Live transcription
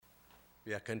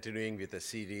We are continuing with a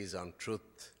series on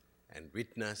truth and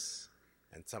witness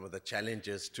and some of the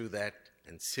challenges to that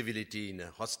and civility in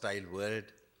a hostile world.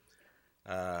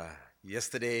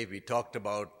 Yesterday we talked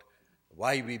about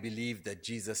why we believe that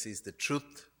Jesus is the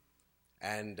truth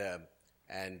and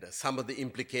some of the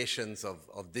implications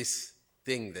of this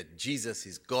thing that Jesus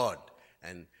is God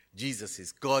and Jesus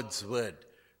is God's word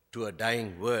to a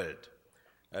dying world.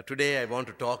 Today I want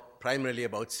to talk primarily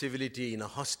about civility in a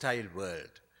hostile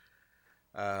world.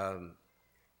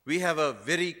 We have a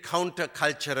very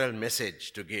countercultural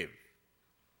message to give.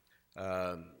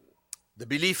 The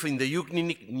belief in the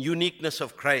uniqueness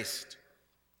of Christ,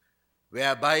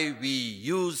 whereby we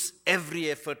use every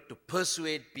effort to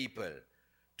persuade people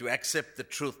to accept the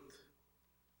truth.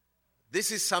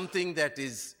 This is something that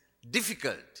is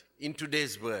difficult in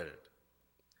today's world.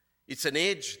 It's an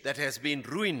age that has been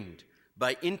ruined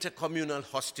by intercommunal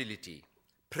hostility,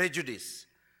 prejudice,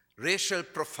 racial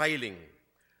profiling,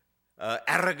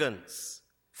 arrogance,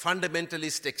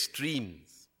 fundamentalist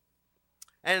extremes.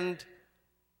 And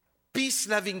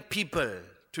peace-loving people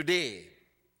today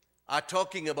are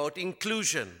talking about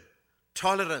inclusion,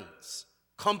 tolerance,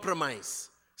 compromise,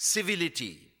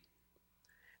 civility.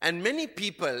 And many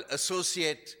people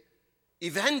associate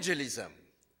evangelism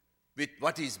with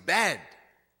what is bad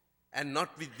and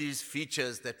not with these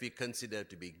features that we consider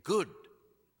to be good.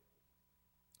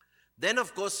 Then,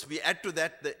 of course, we add to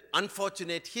that the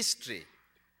unfortunate history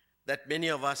that many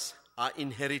of us are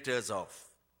inheritors of.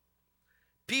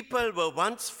 People were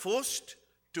once forced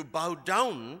to bow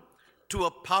down to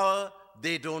a power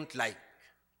they don't like.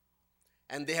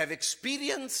 And they have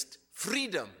experienced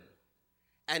freedom.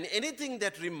 And anything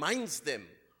that reminds them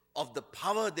of the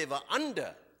power they were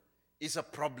under is a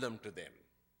problem to them.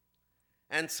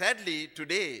 And sadly,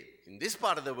 today, in this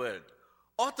part of the world,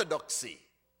 orthodoxy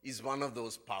is one of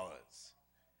those powers.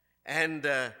 And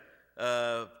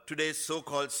today's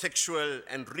so-called sexual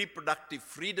and reproductive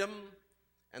freedom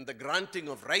and the granting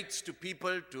of rights to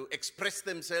people to express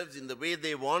themselves in the way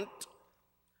they want,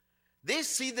 they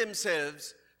see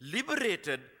themselves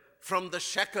liberated from the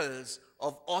shackles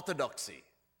of orthodoxy.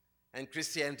 And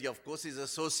Christianity, of course, is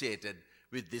associated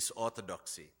with this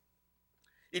orthodoxy.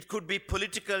 It could be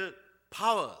political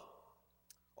power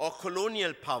or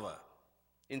colonial power.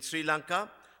 In Sri Lanka,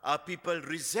 our people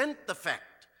resent the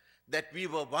fact that we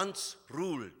were once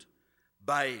ruled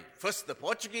by first the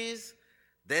Portuguese,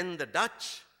 then the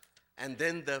Dutch, and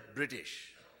then the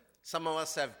British. Some of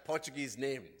us have Portuguese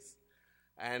names,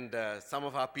 and some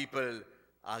of our people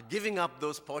are giving up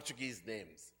those Portuguese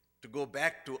names to go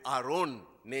back to our own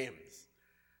names.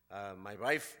 My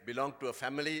wife belonged to a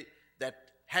family that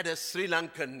had a Sri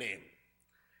Lankan name,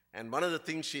 and one of the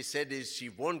things she said is she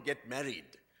won't get married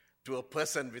to a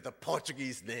person with a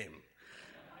Portuguese name.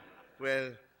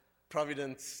 Well,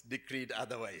 Providence decreed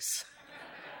otherwise.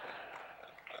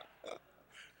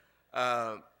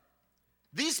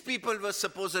 These people were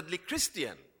supposedly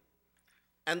Christian,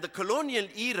 and the colonial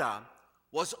era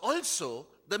was also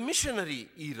the missionary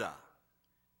era.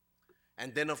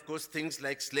 And then, of course, things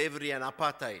like slavery and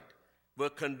apartheid were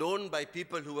condoned by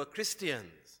people who were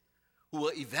Christians, who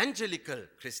were evangelical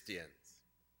Christians.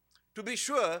 To be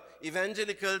sure,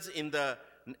 evangelicals in the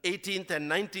 18th and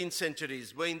 19th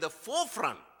centuries were in the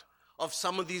forefront of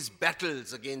some of these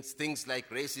battles against things like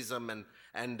racism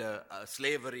and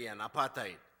slavery and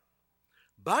apartheid.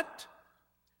 But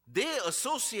they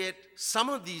associate some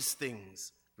of these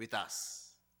things with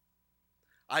us.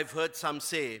 I've heard some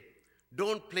say,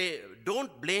 don't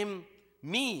blame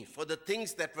me for the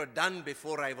things that were done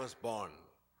before I was born.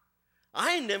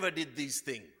 I never did these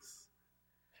things.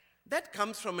 That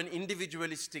comes from an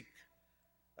individualistic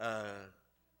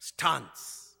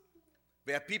stance,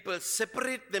 where people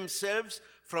separate themselves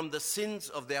from the sins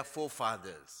of their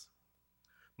forefathers.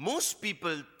 Most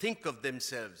people think of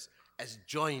themselves as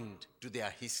joined to their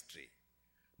history.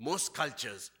 Most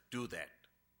cultures do that.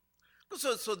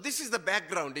 So this is the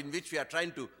background in which we are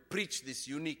trying to preach this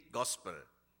unique gospel.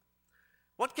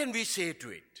 What can we say to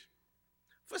it?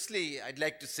 Firstly, I'd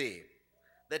like to say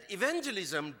that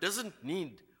evangelism doesn't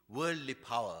need worldly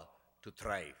power to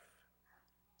thrive.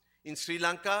 In Sri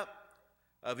Lanka,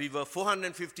 we were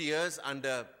 450 years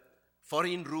under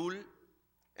foreign rule,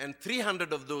 and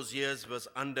 300 of those years was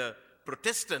under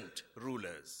Protestant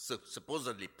rulers, so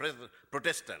supposedly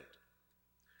Protestant.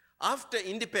 After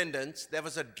independence, there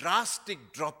was a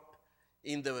drastic drop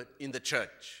in the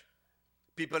church.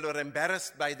 People were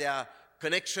embarrassed by their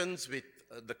connections with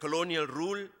the colonial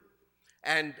rule,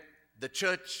 and the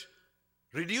church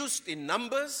reduced in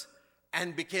numbers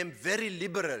and became very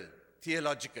liberal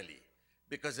theologically,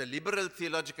 because a liberal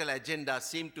theological agenda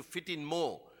seemed to fit in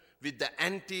more with the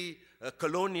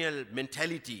anti-colonial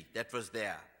mentality that was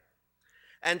there.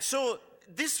 And so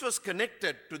this was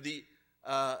connected to the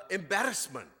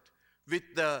embarrassment with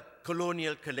the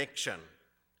colonial connection.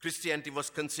 Christianity was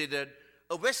considered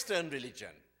a Western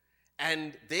religion,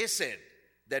 and they said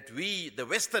that we, the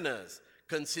Westerners,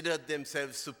 considered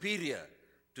themselves superior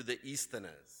to the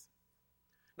Easterners.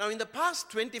 Now, in the past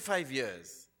 25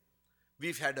 years,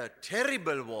 we've had a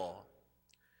terrible war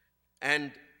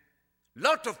and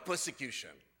lot of persecution.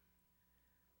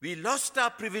 We lost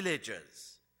our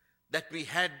privileges that we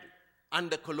had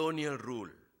under colonial rule,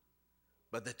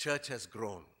 but the church has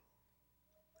grown,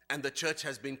 and the church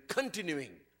has been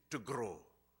continuing to grow.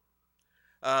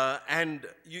 And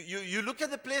you look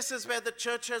at the places where the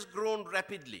church has grown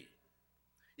rapidly.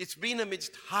 It's been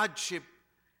amidst hardship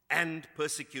and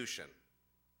persecution.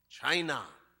 China,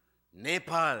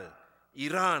 Nepal,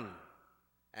 Iran,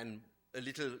 and a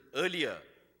little earlier,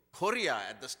 Korea.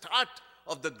 At the start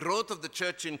of the growth of the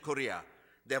church in Korea,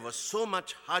 there was so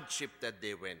much hardship that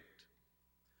they went.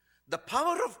 The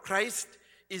power of Christ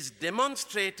is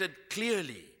demonstrated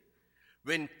clearly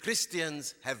when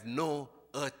Christians have no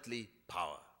earthly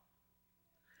power.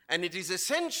 And it is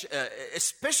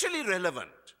especially relevant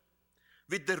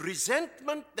with the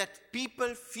resentment that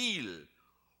people feel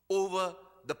over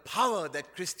the power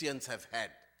that Christians have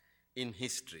had in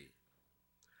history.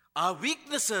 Our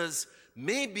weaknesses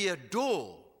may be a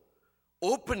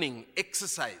door-opening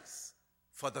exercise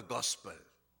for the gospel.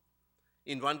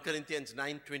 In 1 Corinthians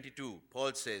 9:22,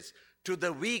 Paul says, "To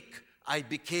the weak I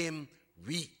became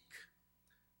weak."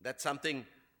 That's something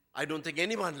I don't think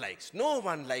anyone likes. No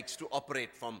one likes to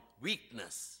operate from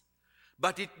weakness.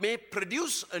 But it may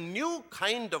produce a new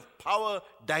kind of power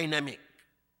dynamic.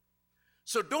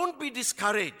 So don't be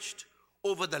discouraged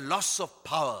over the loss of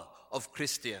power of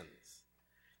Christians.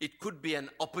 It could be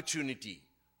an opportunity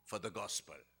for the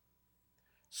gospel.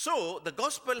 So the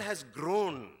gospel has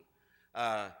grown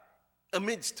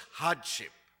amidst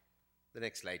hardship. The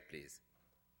next slide, please.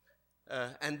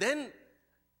 And then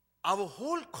our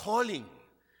whole calling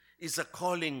is a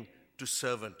calling to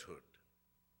servanthood.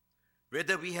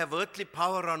 Whether we have earthly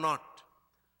power or not,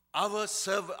 our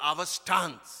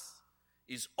stance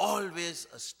is always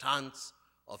a stance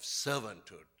of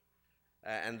servanthood.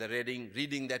 And the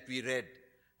reading that we read,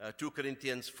 2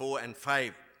 Corinthians 4 and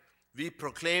 5, we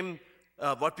proclaim,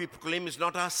 what we proclaim is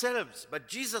not ourselves, but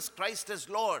Jesus Christ as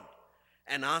Lord,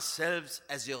 and ourselves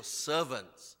as your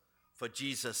servants for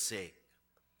Jesus' sake.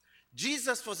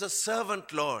 Jesus was a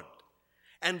servant Lord,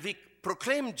 and we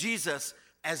proclaim Jesus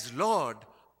as Lord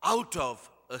out of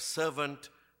a servant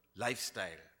lifestyle.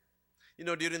 You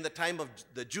know, during the time of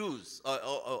the Jews,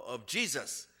 of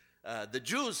Jesus, the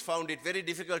Jews found it very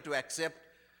difficult to accept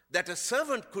that a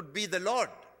servant could be the Lord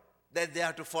that they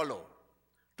are to follow.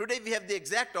 Today we have the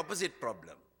exact opposite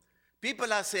problem.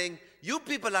 People are saying, you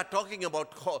people are talking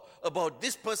about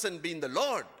this person being the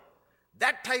Lord.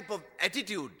 That type of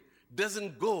attitude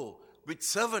doesn't go with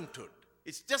servanthood.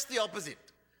 It's just the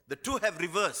opposite. The two have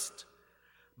reversed.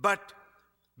 But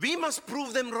we must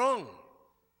prove them wrong.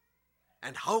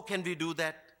 And how can we do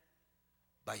that?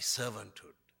 By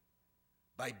servanthood.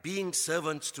 By being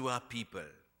servants to our people.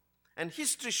 And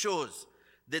history shows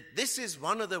that this is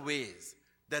one of the ways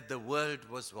that the world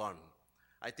was won.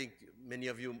 I think many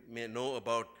of you may know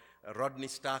about Rodney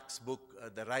Stark's book,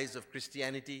 The Rise of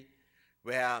Christianity,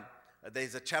 where there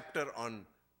is a chapter on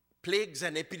plagues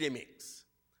and epidemics,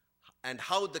 and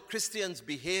how the Christians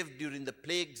behaved during the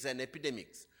plagues and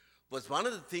epidemics was one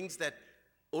of the things that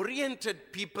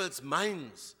oriented people's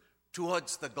minds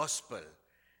towards the gospel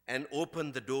and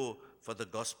opened the door for the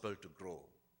gospel to grow.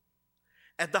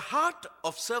 At the heart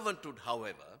of servanthood,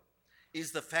 however,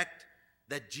 is the fact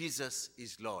that Jesus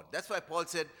is Lord. That's why Paul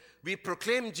said, we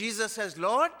proclaim Jesus as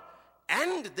Lord,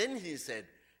 and then he said,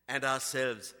 and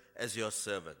ourselves as your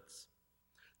servants.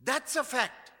 That's a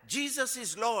fact. Jesus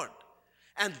is Lord.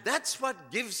 And that's what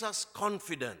gives us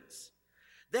confidence.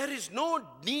 There is no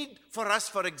need for us,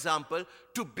 for example,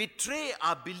 to betray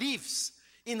our beliefs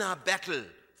in our battle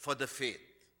for the faith.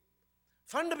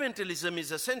 Fundamentalism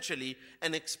is essentially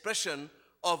an expression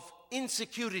of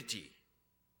insecurity.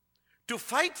 To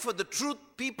fight for the truth,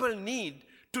 people need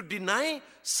to deny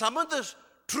some of the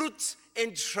truths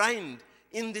enshrined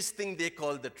in this thing they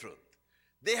call the truth.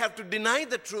 They have to deny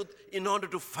the truth in order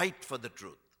to fight for the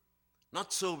truth.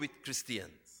 Not so with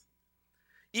Christians.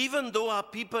 Even though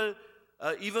people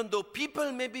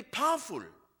may be powerful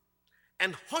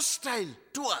and hostile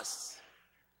to us,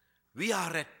 we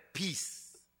are at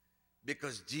peace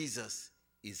because Jesus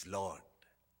is Lord.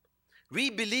 We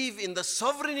believe in the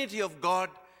sovereignty of God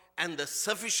and the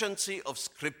sufficiency of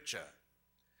Scripture.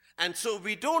 And so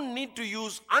we don't need to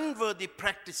use unworthy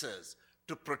practices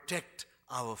to protect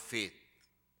our faith.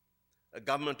 A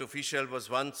government official was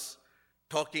once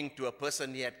talking to a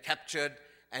person he had captured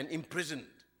and imprisoned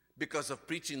because of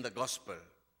preaching the gospel.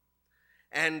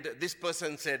 And this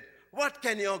person said, "What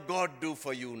can your God do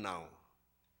for you now?"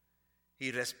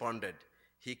 He responded,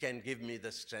 "He can give me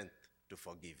the strength to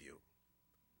forgive you."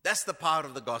 That's the power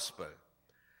of the gospel.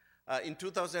 In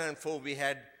 2004, we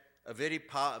had a very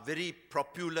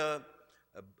popular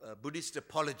Buddhist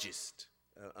apologist,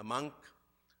 a monk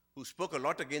who spoke a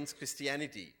lot against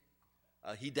Christianity.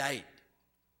 He died.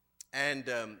 And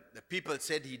the people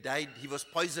said he died, he was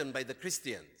poisoned by the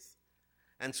Christians.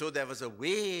 And so there was a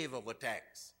wave of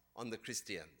attacks on the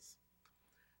Christians.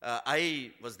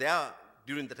 I was there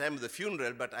during the time of the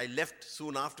funeral, but I left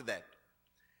soon after that,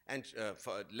 and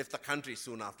left the country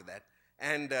soon after that.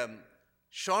 And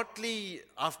shortly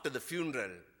after the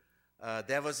funeral,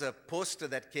 there was a poster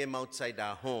that came outside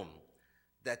our home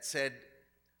that said,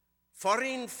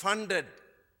 "Foreign-funded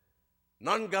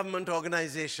non-government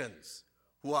organizations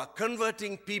who are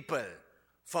converting people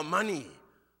for money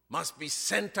must be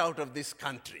sent out of this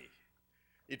country."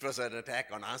 It was an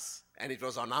attack on us, and it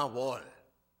was on our wall.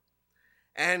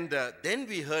 And then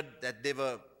we heard that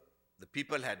the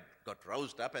people had got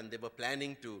roused up and they were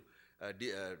planning to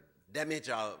damage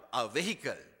our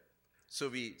vehicle. So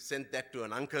we sent that to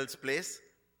an uncle's place.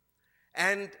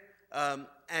 And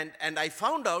I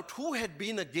found out who had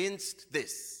been against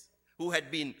this, who had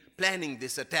been planning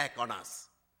this attack on us.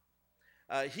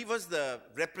 He was the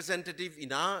representative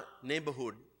in our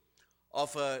neighborhood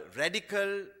of a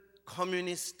radical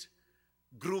communist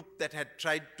group that had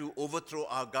tried to overthrow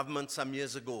our government some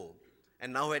years ago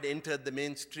and now had entered the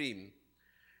mainstream.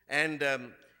 And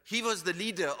he was the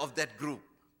leader of that group.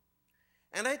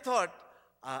 And I thought,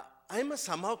 I must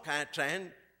somehow try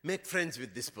and make friends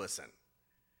with this person.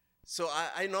 So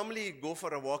I normally go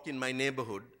for a walk in my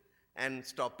neighborhood and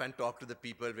stop and talk to the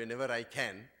people whenever I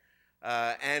can.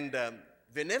 And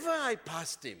whenever I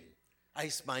passed him, I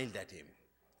smiled at him.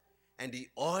 And he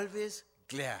always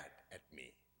glared at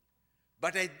me.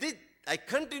 But I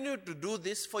continued to do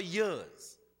this for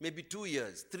years, maybe 2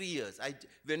 years, 3 years.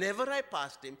 Whenever I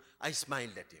passed him, I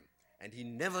smiled at him. And he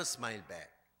never smiled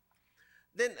back.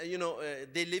 Then,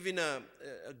 they live in a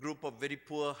group of very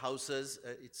poor houses.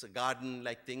 It's a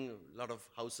garden-like thing, a lot of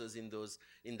houses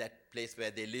in that place where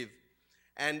they live.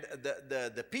 And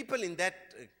the people in that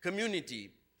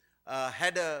community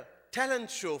had a talent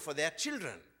show for their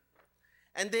children.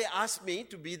 And they asked me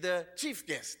to be the chief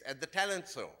guest at the talent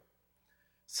show.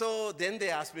 So then they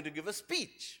asked me to give a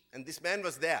speech, and this man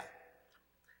was there.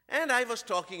 And I was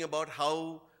talking about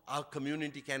how our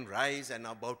community can rise and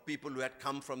about people who had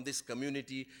come from this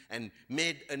community and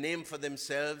made a name for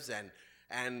themselves and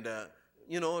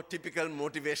typical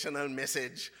motivational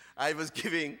message I was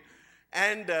giving.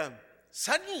 And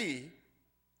suddenly,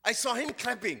 I saw him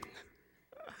clapping.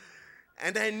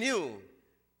 And I knew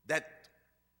that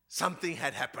something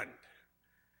had happened.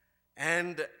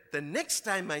 And the next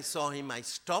time I saw him, I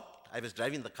stopped. I was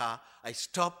driving the car. I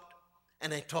stopped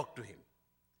and I talked to him.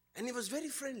 And he was very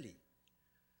friendly.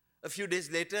 A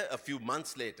few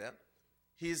months later,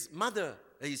 his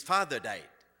father died.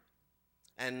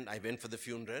 And I went for the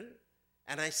funeral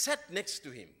and I sat next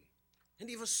to him. And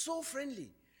he was so friendly.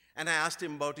 And I asked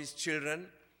him about his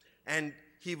children. And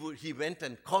he went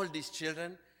and called his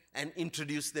children and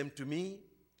introduced them to me.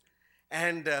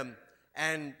 And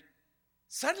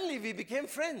suddenly we became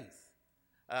friends.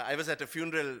 I was at a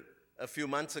funeral a few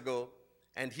months ago,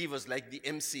 and he was like the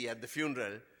MC at the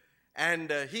funeral.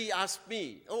 And he asked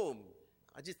me, "Oh,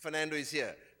 Ajit Fernando is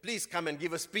here. Please come and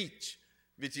give a speech,"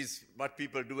 which is what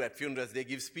people do at funerals. They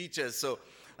give speeches. So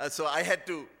I had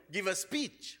to give a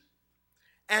speech.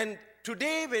 And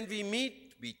today when we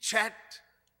meet, we chat.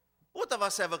 Both of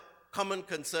us have a common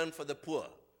concern for the poor.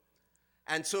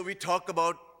 And so we talk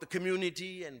about the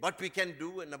community and what we can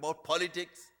do and about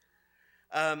politics.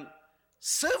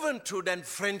 Servanthood and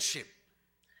friendship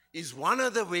is one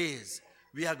of the ways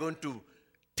we are going to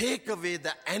take away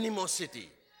the animosity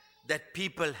that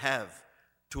people have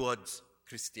towards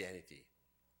Christianity.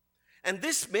 And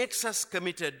this makes us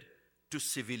committed to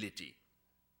civility.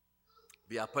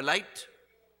 We are polite,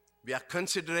 we are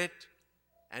considerate,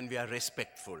 and we are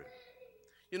respectful.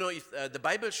 If the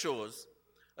Bible shows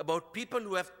about people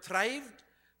who have thrived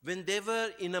when they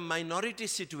were in a minority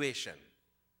situation,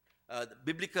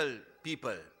 biblical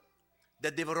people,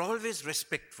 that they were always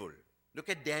respectful. Look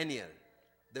at Daniel,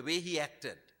 the way he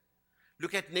acted.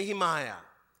 Look at Nehemiah,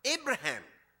 Abraham.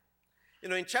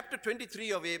 In chapter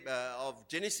 23 of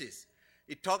Genesis,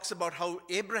 it talks about how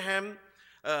Abraham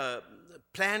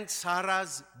planned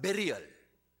Sarah's burial.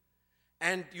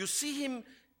 And you see him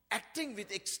acting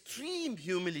with extreme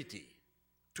humility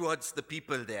towards the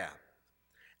people there,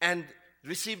 and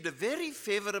received a very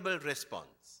favorable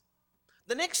response.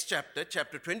 The next chapter,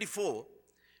 chapter 24,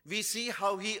 we see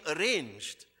how he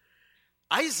arranged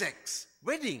Isaac's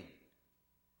wedding.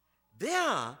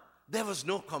 There was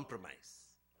no compromise.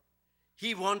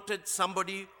 He wanted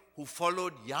somebody who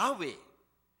followed Yahweh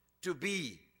to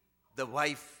be the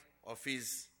wife of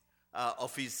his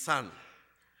son.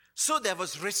 So there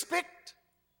was respect,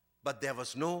 but there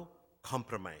was no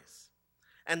compromise.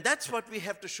 And that's what we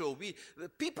have to show.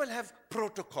 People have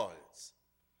protocols,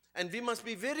 and we must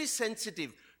be very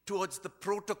sensitive towards the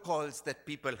protocols that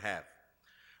people have.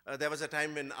 There was a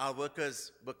time when our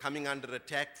workers were coming under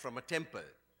attack from a temple.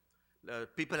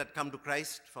 People had come to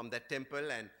Christ from that temple,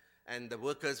 and the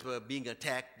workers were being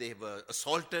attacked. They were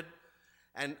assaulted.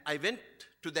 And I went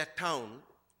to that town,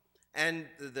 and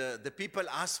the people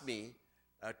asked me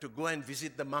to go and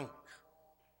visit the monk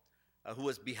who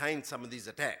was behind some of these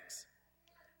attacks.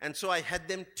 And so I had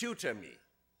them tutor me.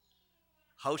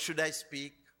 How should I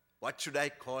speak? What should I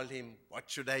call him? What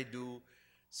should I do?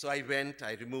 So I went,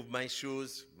 I removed my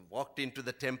shoes, walked into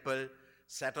the temple,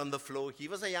 sat on the floor. He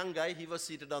was a young guy. He was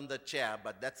seated on the chair,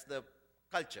 but that's the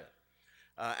culture.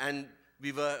 And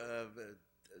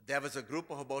there was a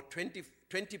group of about 20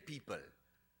 people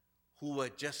who were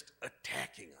just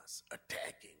attacking us,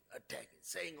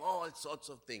 saying all sorts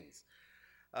of things.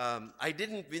 I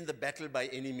didn't win the battle by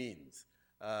any means.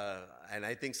 And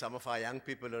I think some of our young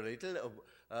people are a little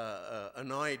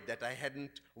annoyed that I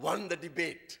hadn't won the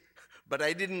debate. But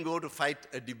I didn't go to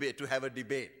have a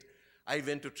debate. I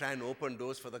went to try and open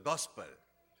doors for the gospel.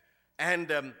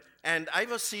 And I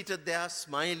was seated there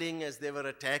smiling as they were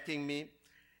attacking me.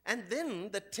 And then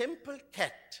the temple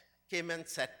cat came and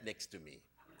sat next to me.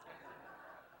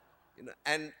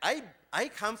 And I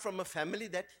come from a family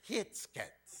that hates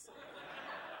cats.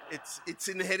 It's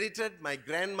inherited. My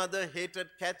grandmother hated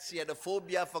cats. She had a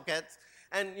phobia for cats.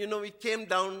 And, it came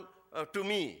down to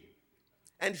me.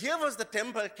 And here was the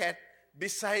temple cat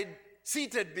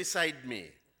seated beside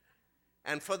me.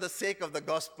 And for the sake of the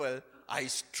gospel, I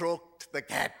stroked the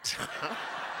cat.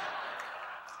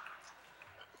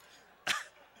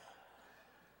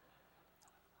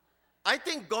 I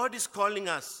think God is calling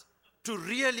us to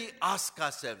really ask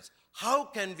ourselves, how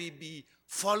can we be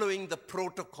following the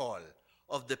protocol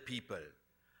of the people?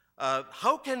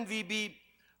 How can we be,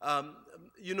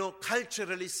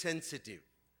 culturally sensitive?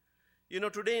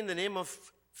 Today in the name of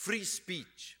free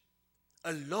speech,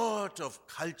 a lot of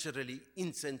culturally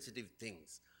insensitive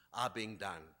things are being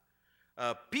done.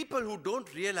 People who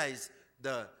don't realize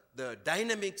the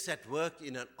dynamics at work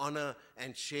in an honor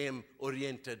and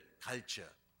shame-oriented culture.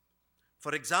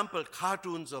 For example,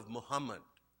 cartoons of Muhammad.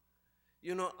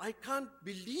 I can't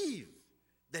believe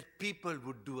that people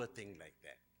would do a thing like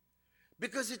that,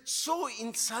 because it's so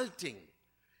insulting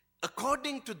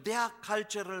according to their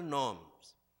cultural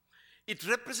norms. It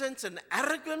represents an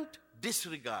arrogant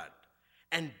disregard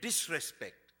and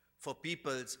disrespect for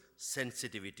people's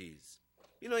sensitivities.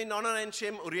 In honor and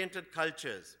shame-oriented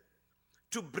cultures,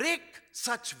 to break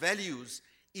such values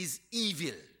is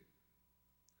evil.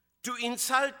 To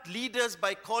insult leaders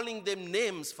by calling them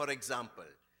names, for example,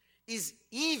 is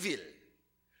evil.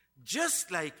 Just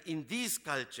like in these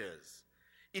cultures,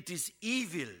 it is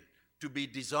evil to be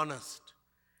dishonest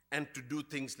and to do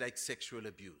things like sexual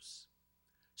abuse.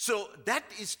 So that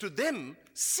is to them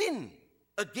sin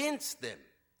against them.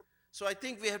 So I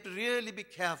think we have to really be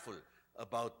careful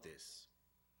about this.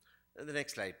 The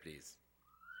next slide, please.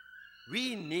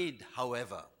 We need,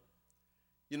 however,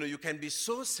 you can be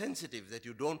so sensitive that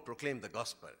you don't proclaim the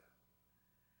gospel.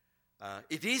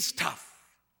 It is tough.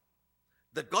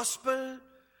 The gospel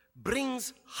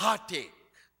brings heartache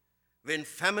when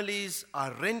families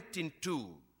are rent in two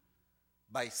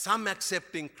by some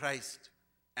accepting Christ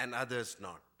and others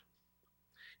not.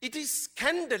 It is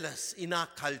scandalous in our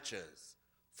cultures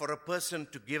for a person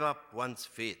to give up one's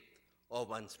faith or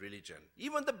one's religion.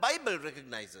 Even the Bible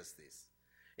recognizes this.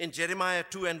 In Jeremiah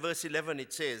 2 and verse 11,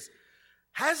 it says,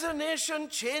 "Has a nation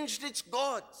changed its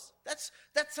gods?" That's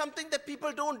something that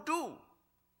people don't do.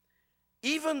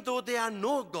 Even though there are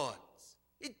no gods.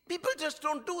 People just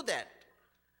don't do that.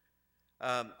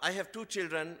 I have 2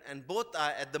 children, and both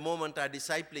are at the moment are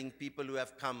discipling people who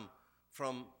have come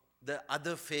from the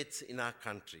other faiths in our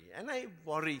country. And I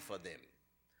worry for them.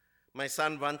 My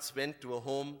son once went to a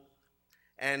home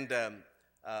and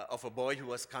of a boy who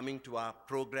was coming to our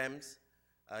programs.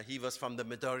 He was from the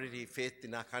majority faith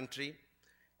in our country.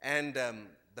 And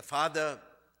the father,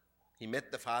 He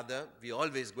met the father. We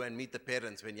always go and meet the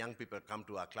parents when young people come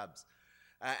to our clubs.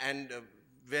 And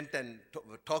went and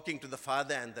talking to the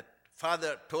father, and the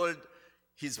father told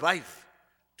his wife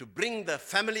to bring the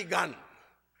family gun.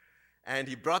 And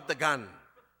he brought the gun,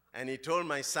 and he told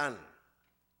my son,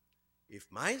 if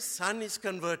my son is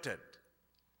converted,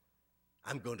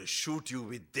 I'm going to shoot you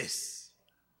with this.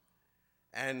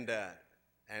 And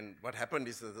what happened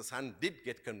is that the son did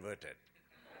get converted.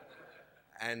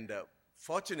 And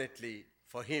fortunately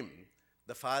for him,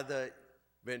 the father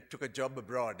took a job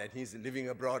abroad, and he's living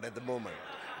abroad at the moment.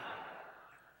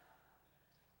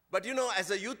 But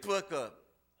as a youth worker,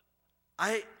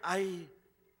 I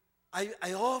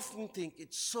often think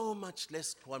it's so much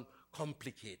less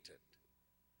complicated.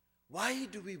 Why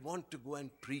do we want to go and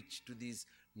preach to these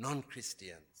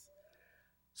non-Christians?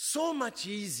 So much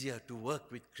easier to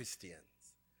work with Christians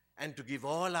and to give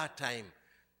all our time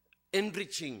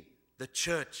enriching the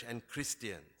church and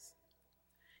Christians.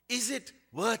 Is it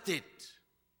worth it?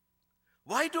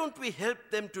 Why don't we help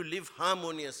them to live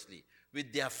harmoniously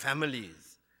with their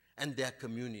families and their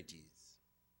communities?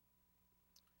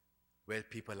 Well,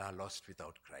 people are lost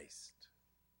without Christ.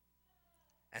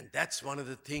 And that's one of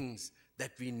the things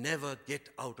that we never get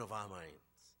out of our minds.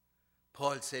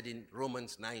 Paul said in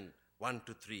Romans 9,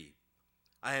 1-3,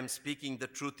 I am speaking the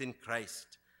truth in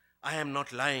Christ. I am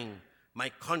not lying. My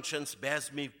conscience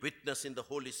bears me witness in the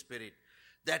Holy Spirit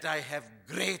that I have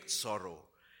great sorrow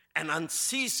and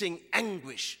unceasing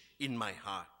anguish in my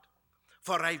heart.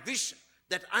 For I wish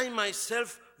that I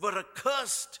myself were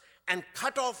accursed and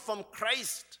cut off from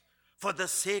Christ for the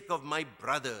sake of my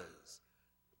brothers.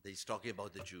 He's talking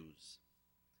about the Jews.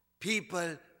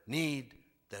 People need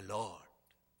the Lord.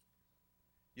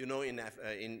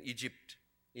 In Egypt,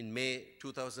 in May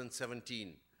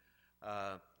 2017,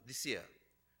 this year,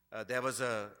 there was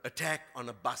an attack on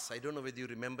a bus. I don't know whether you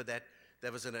remember that.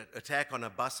 There was an attack on a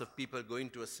bus of people going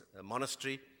to a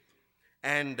monastery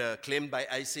and claimed by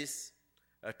ISIS.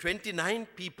 29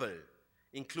 people,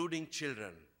 including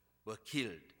children, were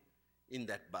killed in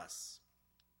that bus.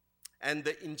 And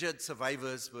the injured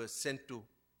survivors were sent to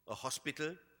a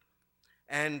hospital.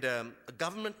 And a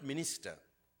government minister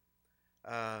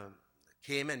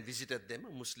came and visited them,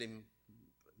 a Muslim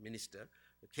minister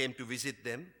came to visit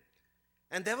them.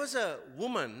 And there was a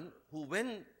woman who,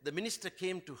 when the minister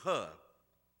came to her,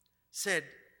 said,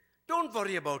 don't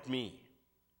worry about me.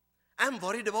 I'm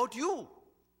worried about you.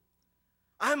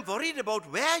 I'm worried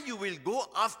about where you will go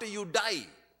after you die.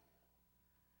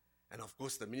 And of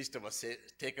course, the minister was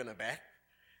taken aback,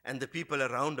 and the people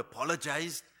around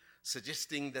apologized,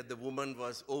 suggesting that the woman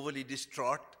was overly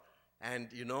distraught, and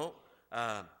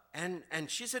and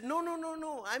she said,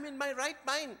 no, I'm in my right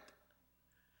mind.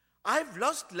 I've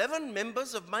lost 11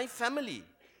 members of my family.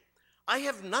 I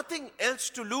have nothing else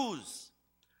to lose,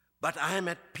 but I am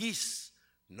at peace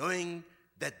knowing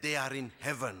that they are in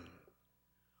heaven.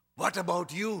 What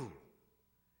about you?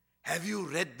 Have you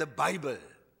read the Bible?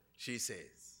 She says.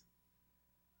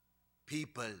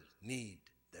 People need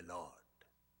the Lord.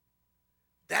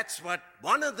 That's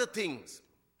one of the things,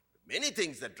 many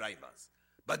things that drive us,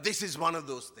 but this is one of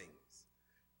those things.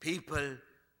 People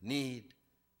need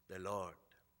the Lord.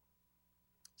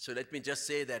 So let me just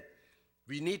say that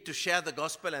we need to share the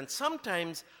gospel, and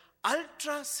sometimes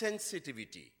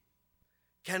ultra-sensitivity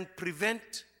can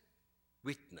prevent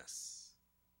witness.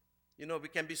 We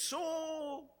can be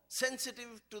so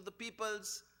sensitive to the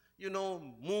people's,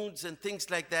 moods and things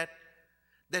like that,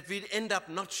 that we end up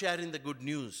not sharing the good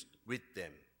news with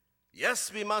them.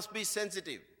 Yes, we must be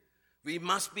sensitive. We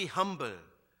must be humble.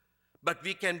 But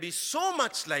we can be so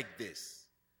much like this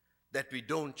that we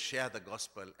don't share the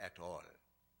gospel at all.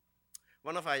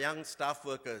 One of our young staff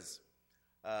workers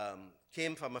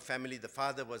came from a family. The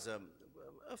father was a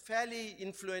fairly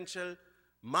influential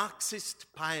Marxist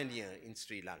pioneer in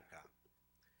Sri Lanka.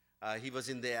 He was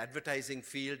in the advertising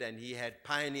field, and he had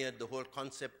pioneered the whole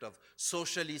concept of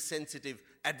socially sensitive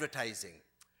advertising.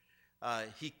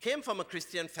 He came from a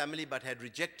Christian family but had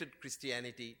rejected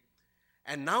Christianity,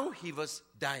 and now he was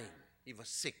dying. He was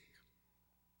sick.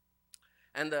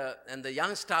 And the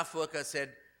young staff worker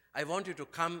said, I want you to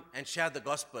come and share the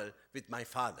gospel with my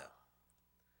father.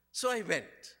 So I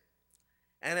went,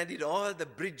 and I did all the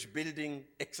bridge building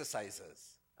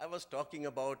exercises. I was talking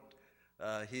about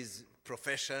his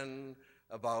profession,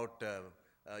 about,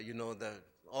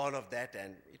 all of that,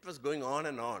 and it was going on.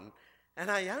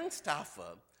 And our young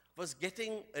staffer was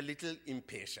getting a little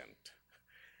impatient.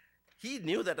 He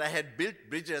knew that I had built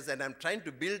bridges, and I'm trying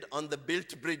to build on the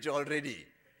built bridge already,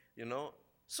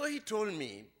 So he told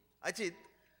me, Ajit,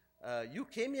 you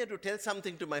came here to tell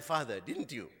something to my father,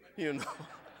 didn't you?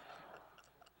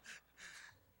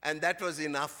 And that was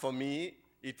enough for me.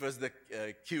 It was the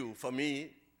cue for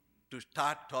me to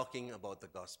start talking about the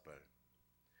gospel.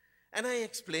 And I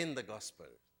explained the gospel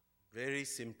very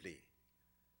simply.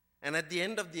 And at the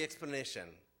end of the explanation,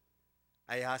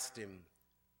 I asked him,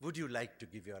 would you like to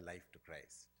give your life to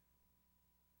Christ?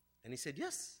 And he said,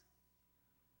 yes.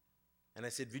 And I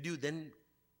said, would you then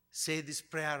say this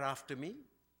prayer after me?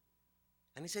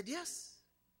 And he said, yes.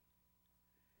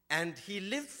 And he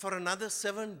lived for another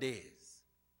 7 days.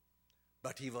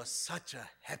 But he was such a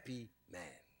happy man.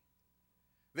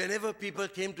 Whenever people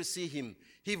came to see him,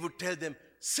 he would tell them,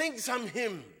 sing some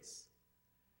hymns.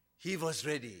 He was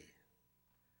ready.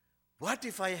 What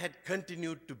if I had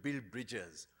continued to build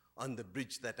bridges on the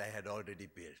bridge that I had already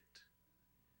built?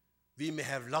 We may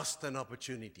have lost an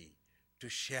opportunity to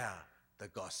share the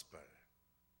gospel.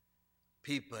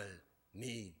 People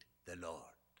need the Lord.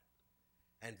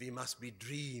 And we must be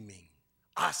dreaming,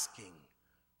 asking,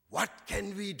 what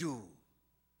can we do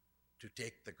to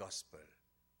take the gospel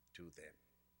to them?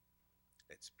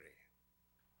 Let's pray.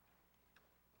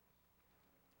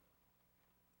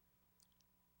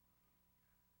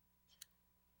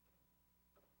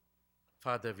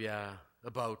 Father, we are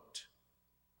about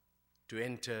to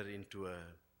enter into a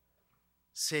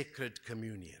sacred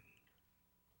communion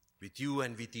with you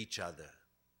and with each other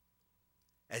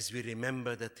as we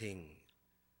remember the thing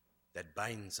that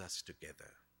binds us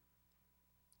together.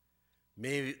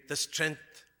 May the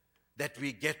strength that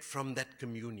we get from that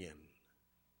communion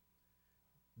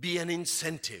be an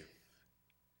incentive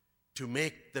to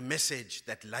make the message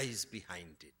that lies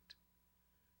behind it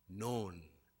known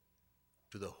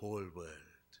to the whole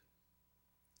world.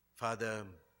 Father,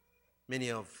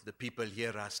 many of the people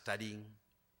here are studying,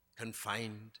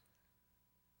 confined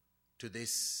to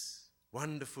this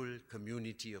wonderful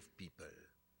community of people.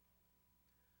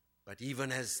 But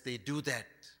even as they do that,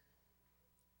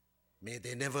 may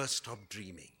they never stop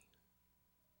dreaming.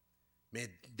 May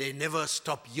they never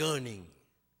stop yearning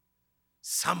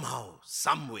somehow,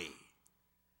 some way,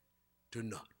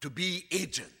 to be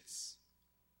agents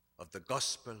of the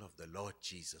gospel of the Lord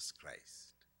Jesus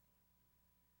Christ.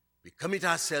 We commit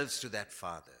ourselves to that,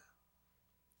 Father,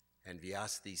 and we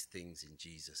ask these things in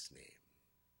Jesus' name.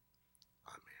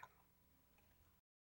 Amen.